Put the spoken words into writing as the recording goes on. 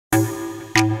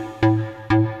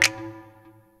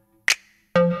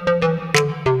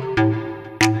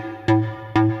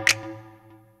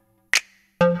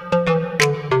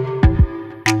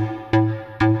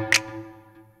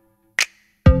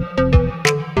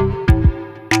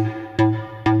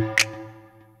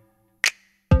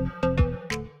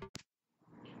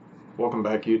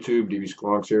back, YouTube. DB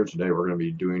Squonks here. Today we're going to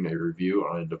be doing a review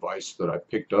on a device that I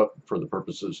picked up for the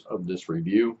purposes of this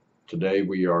review. Today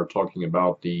we are talking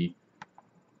about the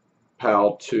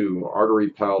PAL II, Artery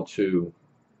PAL II.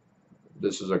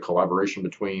 This is a collaboration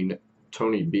between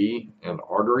Tony B and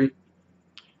Aretry.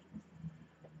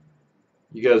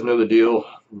 You guys know the deal.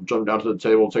 Jump down to the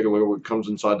table, take a look at what comes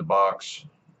inside the box.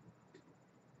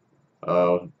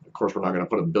 Of course, we're not going to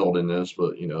put a build in this,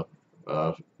 but you know,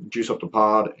 juice up the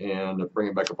pod and bring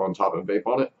it back up on top and vape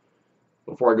on it.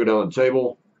 Before I go down the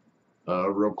table,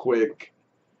 real quick,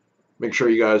 make sure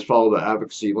you guys follow the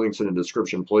advocacy links in the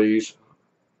description, please.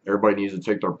 Everybody needs to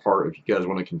take their part if you guys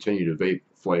want to continue to vape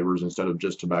flavors instead of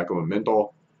just tobacco and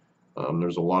menthol.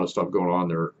 There's a lot of stuff going on.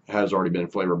 There has already been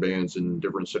flavor bans in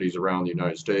different cities around the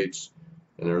United States,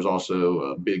 and there's also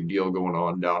a big deal going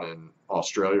on down in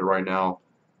Australia right now.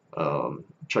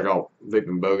 Check out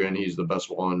Vaping Bogan. He's the best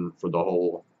one for the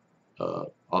whole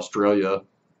Australia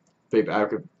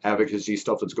vape advocacy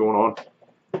stuff that's going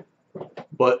on.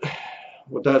 But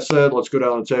with that said, let's go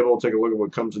down the table, take a look at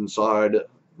what comes inside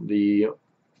the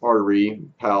Artery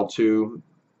PAL II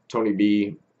Tony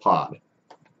B pod.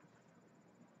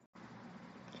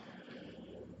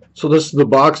 So this is the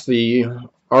box the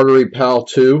Artery PAL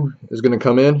II is going to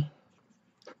come in.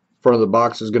 Front of the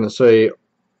box is going to say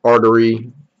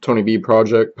Artery Tony B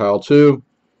Project PAL II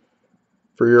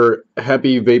for your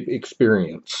happy vape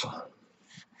experience.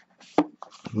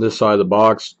 This side of the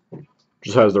box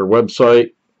just has their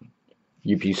website,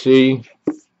 UPC,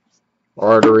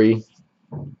 Aretry,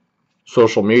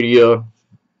 social media,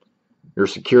 your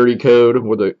security code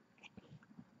with a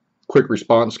quick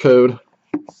response code,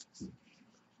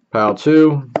 PAL II,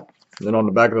 and then on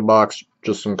the back of the box,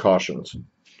 just some cautions.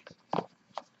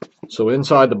 So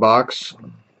inside the box,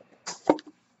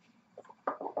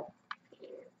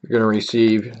 you're going to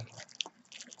receive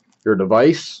your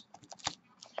device,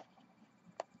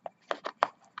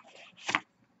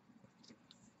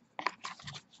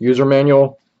 user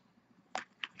manual,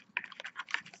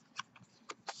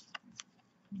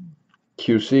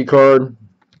 QC card,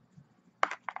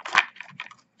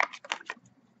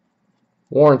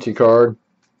 warranty card,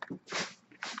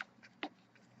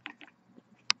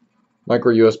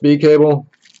 micro USB cable,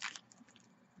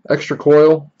 extra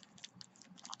coil,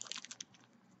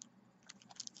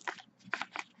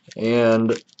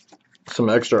 and some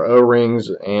extra O-rings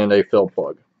and a fill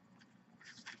plug.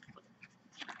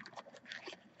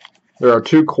 There are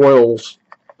two coils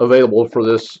available for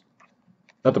this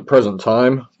at the present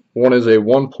time. One is a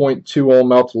 1.2 ohm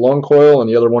mouth to lung coil and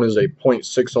the other one is a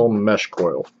 0.6 ohm mesh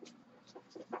coil.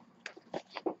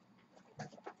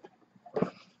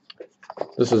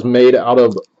 This is made out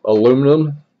of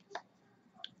aluminum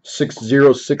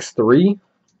 6063.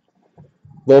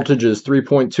 Voltage is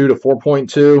 3.2 to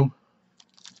 4.2.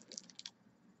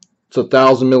 It's a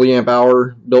 1000 milliamp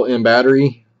hour built-in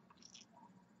battery.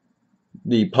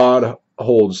 The pod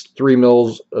holds 3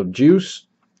 mils of juice,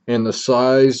 and the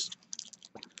size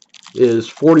is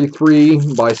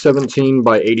 43 by 17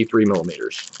 by 83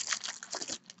 millimeters.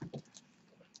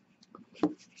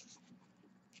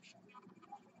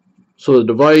 So the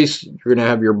device, you're going to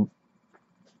have your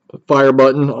fire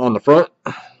button on the front.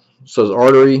 It says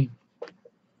Aretry.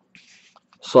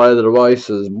 Side of the device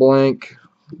is blank.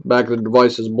 Back of the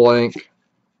device is blank.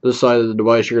 This side of the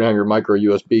device, you're going to have your micro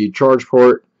USB charge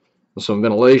port with some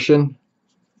ventilation.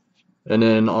 And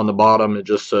then on the bottom, it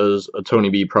just says a Tony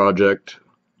B project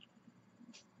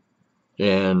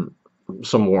and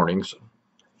some warnings.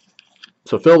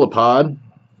 To fill the pod,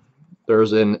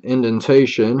 there's an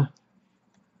indentation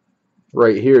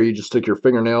right here. You just stick your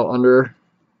fingernail under.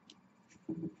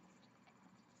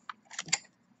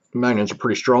 The magnets are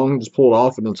pretty strong. Just pull it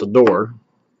off and it's a door.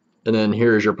 And then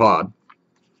here's your pod.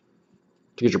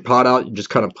 To get your pod out, you just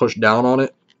kind of push down on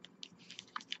it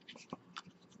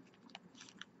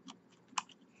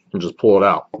and just pull it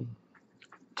out.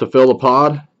 To fill the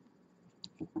pod,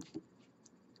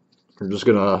 you're just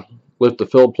going to lift the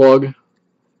fill plug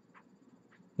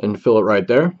and fill it right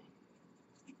there.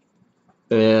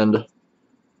 And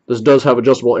this does have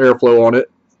adjustable airflow on it,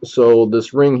 so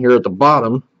this ring here at the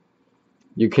bottom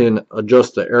you can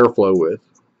adjust the airflow with.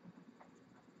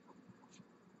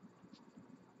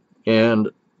 And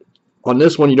on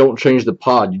this one you don't change the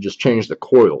pod, you just change the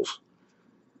coils.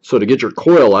 So to get your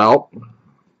coil out,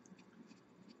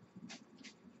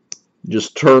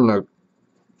 just turn the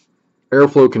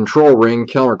airflow control ring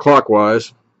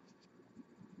counterclockwise,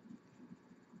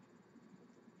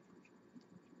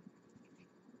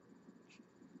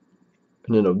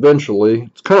 and then eventually,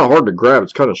 it's kind of hard to grab,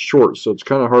 it's kind of short, so it's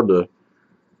kind of hard to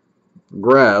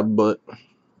grab, but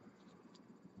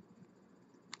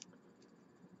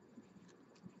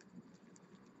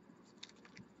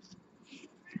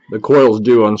the coils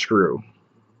do unscrew.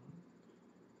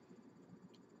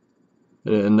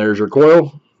 And there's your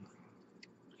coil,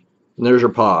 and there's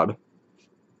your pod.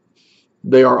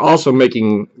 They are also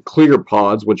making clear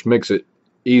pods, which makes it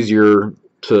easier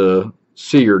to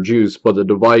see your juice, but the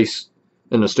device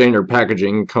in the standard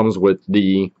packaging comes with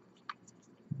the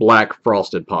black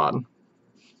frosted pod.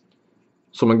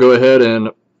 So I'm going to go ahead and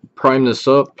prime this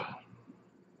up.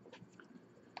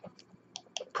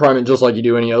 Prime it just like you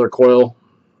do any other coil.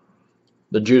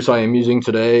 The juice I am using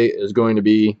today is going to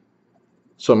be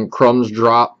some Crumbs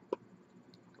Drops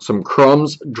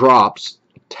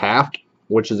Taft,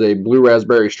 which is a blue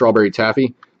raspberry strawberry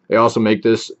taffy. They also make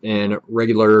this in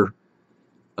regular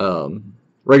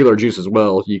juice as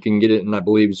well. You can get it in, I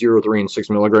believe, 0, 3, and 6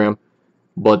 milligram.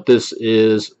 But this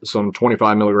is some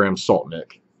 25 milligram salt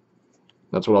nick.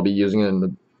 That's what I'll be using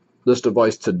in this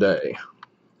device today.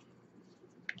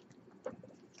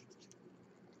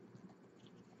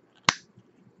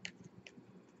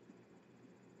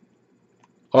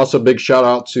 Also, big shout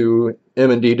out to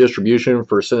M&D Distribution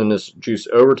for sending this juice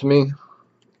over to me.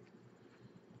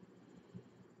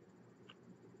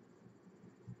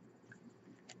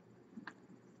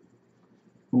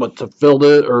 But to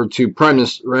prime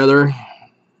this rather,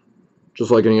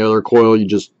 just like any other coil, you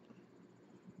just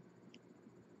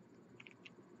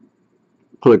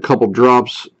put a couple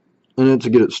drops in it to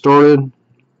get it started. You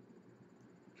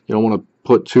don't want to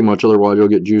put too much, otherwise you'll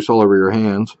get juice all over your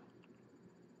hands.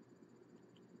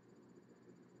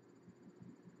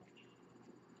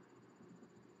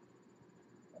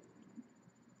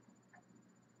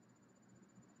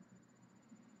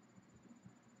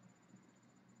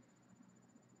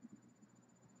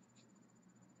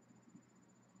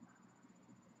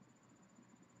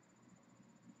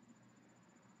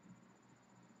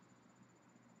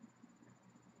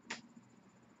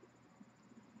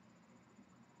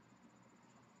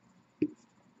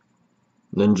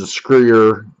 Then just screw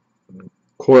your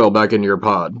coil back into your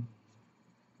pod.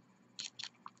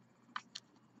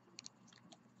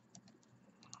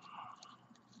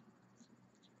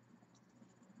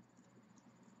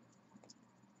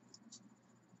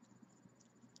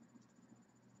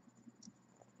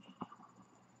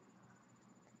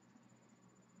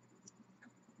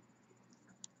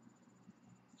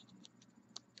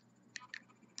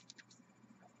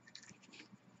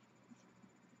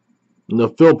 And the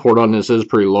fill port on this is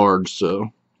pretty large,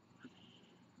 so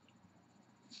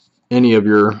any of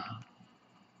your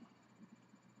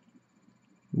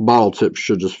bottle tips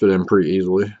should just fit in pretty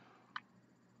easily.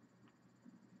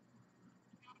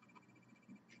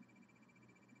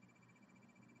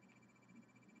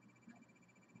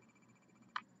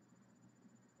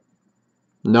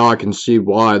 Now I can see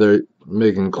why they're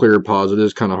making clear pods. It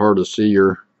is kind of hard to see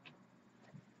your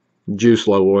juice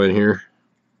level in here.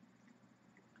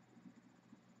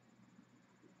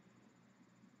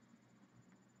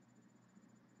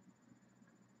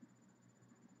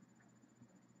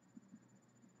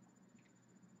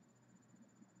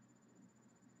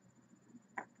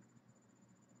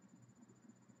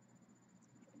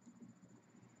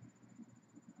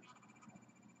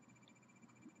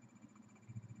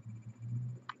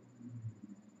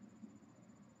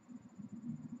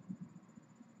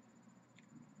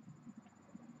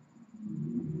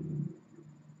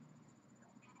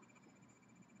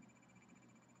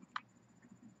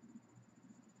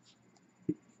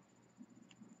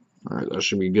 Alright, that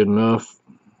should be good enough.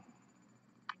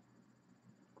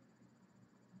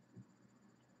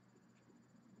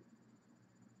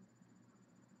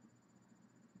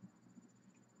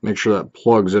 Make sure that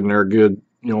plugs in there good.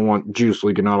 You don't want juice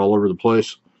leaking out all over the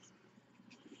place.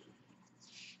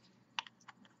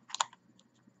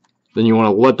 Then you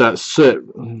want to let that sit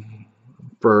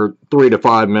for 3 to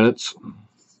 5 minutes.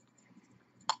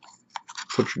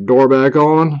 Put your door back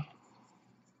on.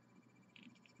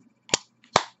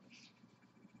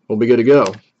 We'll be good to go.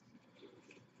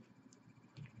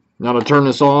 Now to turn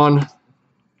this on,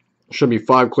 should be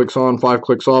 5 clicks on, 5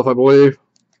 clicks off, I believe.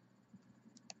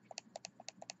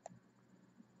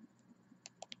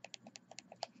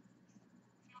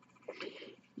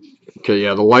 Okay,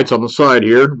 yeah, the light's on the side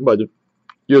here by the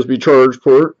USB charge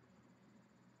port.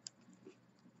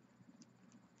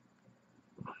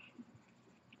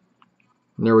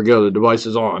 And there we go, the device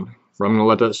is on. I'm going to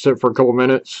let that sit for a couple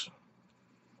minutes.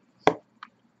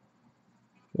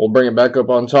 We'll bring it back up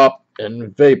on top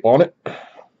and vape on it.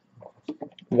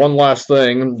 One last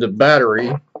thing, the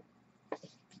battery.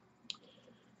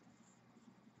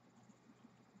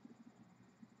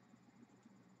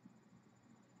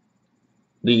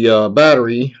 The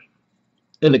battery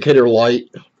indicator light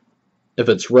If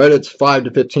it's red, it's 5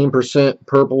 to 15%.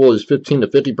 Purple is 15 to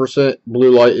 50%. Blue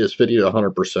light is 50 to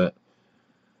 100%.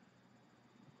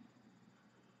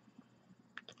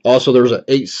 Also, there's an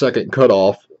 8-second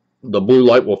cutoff. The blue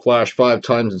light will flash 5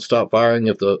 times and stop firing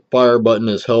if the fire button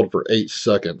is held for 8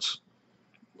 seconds.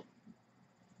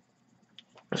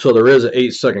 So there is an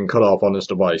 8-second cutoff on this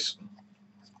device.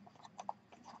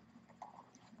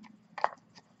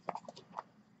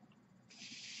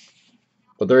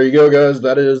 But there you go, guys.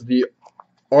 That is the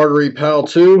Artery PAL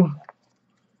II.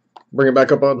 Bring it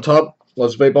back up on top.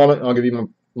 Let's vape on it, and I'll give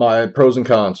you my pros and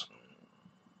cons.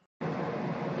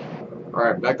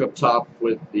 Alright, back up top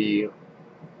with the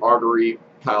Artery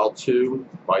PAL II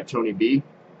by Tony B.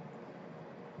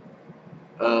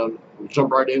 We'll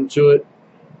jump right into it.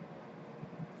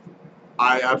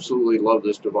 I absolutely love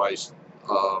this device.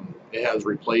 It has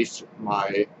replaced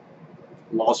my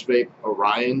Lost Vape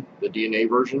Orion, the DNA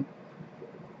version.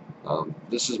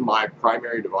 This is my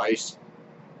primary device.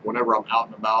 Whenever I'm out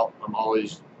and about, I'm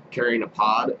always carrying a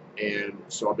pod, and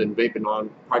so I've been vaping on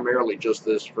primarily just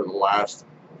this for the last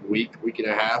week and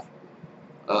a half.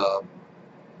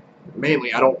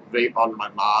 Mainly, I don't vape on my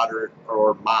mod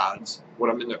or mods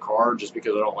when I'm in the car, just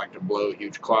because I don't like to blow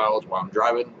huge clouds while I'm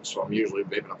driving, so I'm usually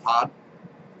vaping a pod.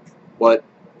 But,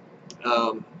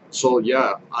 so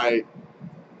yeah,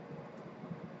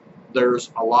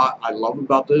 there's a lot I love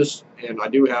about this, and I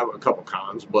do have a couple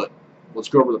cons, but let's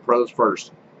go over the pros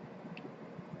first.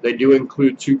 They do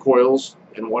include 2 coils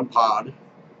in 1 pod,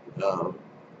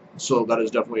 so that is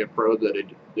definitely a pro that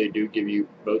they do give you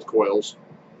both coils.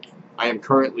 I am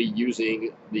currently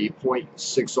using the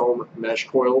 0.6 ohm mesh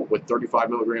coil with 35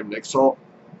 milligram nic salt,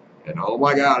 and oh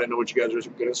my god, I know what you guys are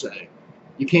going to say.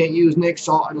 You can't use nic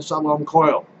salt in a sub-ohm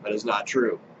coil. That is not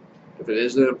true. If it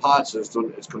is in a pod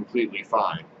system, it's completely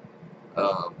fine.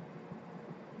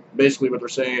 Basically what they're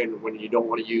saying when you don't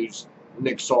want to use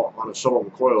nic salt on a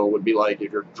sub-ohm coil would be like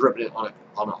if you're dripping it on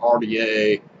an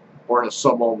RDA or in a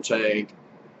sub-ohm tank,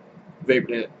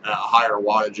 vaping it at higher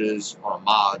wattages on a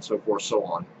mod, so forth, so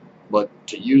on. But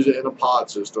to use it in a pod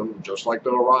system, just like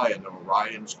the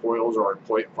Orion's coils are at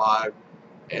 0.5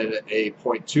 and a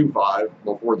 0.25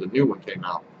 before the new one came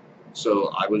out. So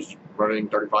I was running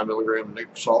 35 milligram nic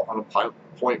salt on a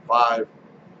 0.5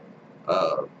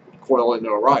 coil in the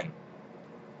Orion.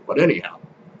 But anyhow,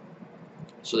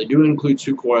 so they do include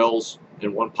 2 coils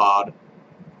in 1 pod.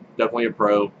 Definitely a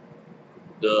pro.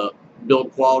 The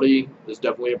build quality is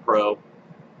definitely a pro.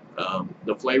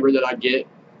 The flavor that I get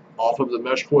off of the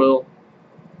mesh coil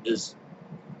is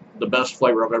the best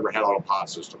flavor I've ever had on a pod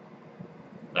system.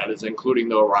 That is including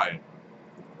the Orion.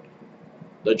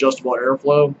 The adjustable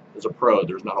airflow is a pro.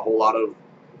 There's not a whole lot of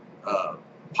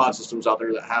pod systems out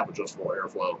there that have adjustable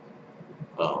airflow,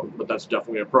 but that's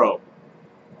definitely a pro.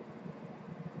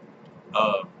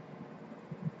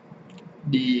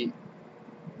 The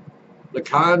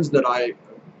cons that I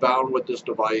found with this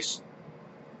device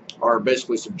are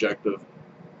basically subjective.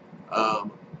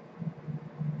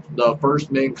 The first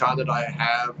main con that I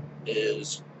have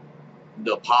is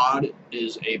the pod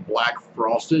is a black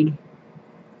frosted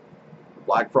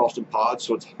pod,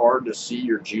 so it's hard to see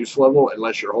your juice level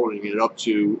unless you're holding it up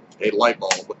to a light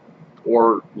bulb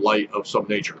or light of some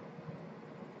nature.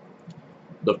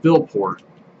 The fill port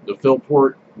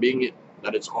being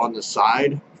that it's on the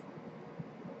side,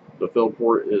 the fill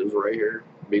port is right here,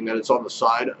 being that it's on the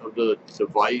side of the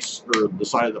device, or the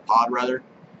side of the pod rather,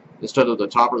 instead of the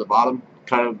top or the bottom,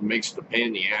 kind of makes it a pain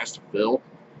in the ass to fill.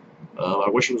 I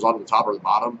wish it was on the top or the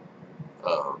bottom,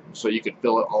 so you could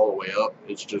fill it all the way up.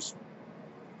 It's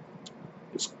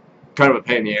kind of a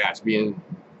pain in the ass being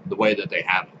the way that they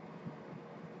have it.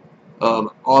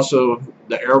 Also,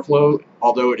 the airflow,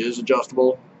 although it is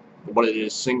adjustable, but it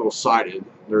is single-sided,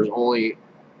 there's only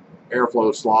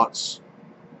airflow slots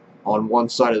on one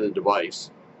side of the device.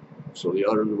 So the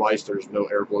other device, there's no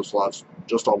airflow slots,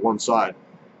 just on one side.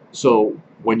 So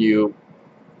when you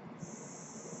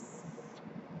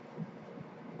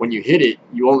hit it,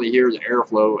 you only hear the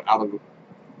airflow out of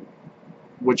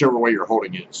whichever way you're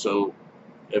holding it. So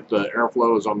if the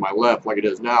airflow is on my left, like it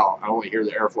is now, I only hear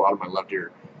the airflow out of my left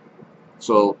ear.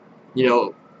 So, you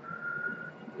know,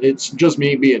 it's just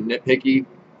me being nitpicky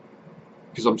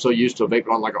because I'm so used to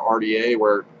vaping on like an RDA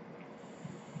where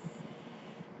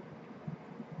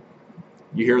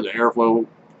you hear the airflow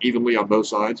evenly on both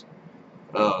sides.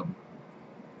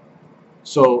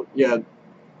 So yeah,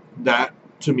 that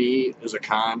to me is a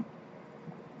con.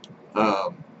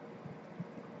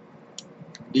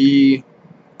 The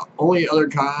only other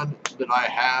con that I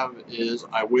have is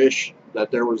I wish that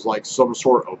there was like some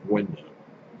sort of window,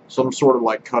 some sort of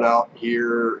like cutout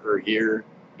here or here,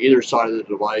 either side of the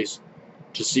device,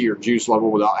 to see your juice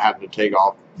level without having to take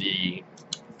off the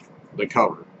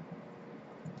cover.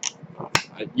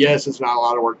 Yes, it's not a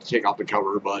lot of work to take off the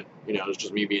cover, but you know, it's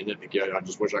just me being nitpicky. I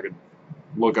just wish I could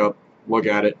look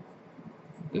at it,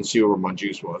 and see where my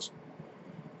juice was.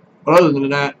 But other than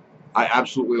that, I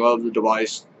absolutely love the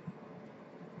device.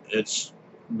 It's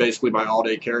basically my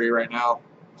all-day carry right now,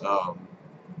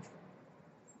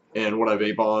 and what I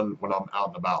vape on when I'm out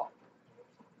and about.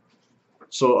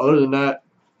 So other than that,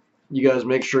 you guys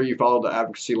make sure you follow the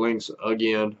advocacy links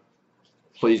again.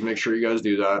 Please make sure you guys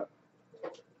do that.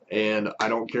 And I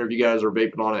don't care if you guys are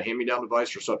vaping on a hand-me-down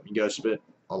device or something you guys spent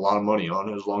a lot of money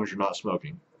on, as long as you're not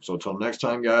smoking. So until next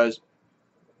time, guys,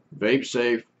 vape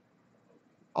safe,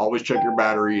 always check your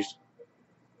batteries,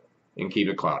 and keep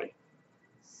it cloudy.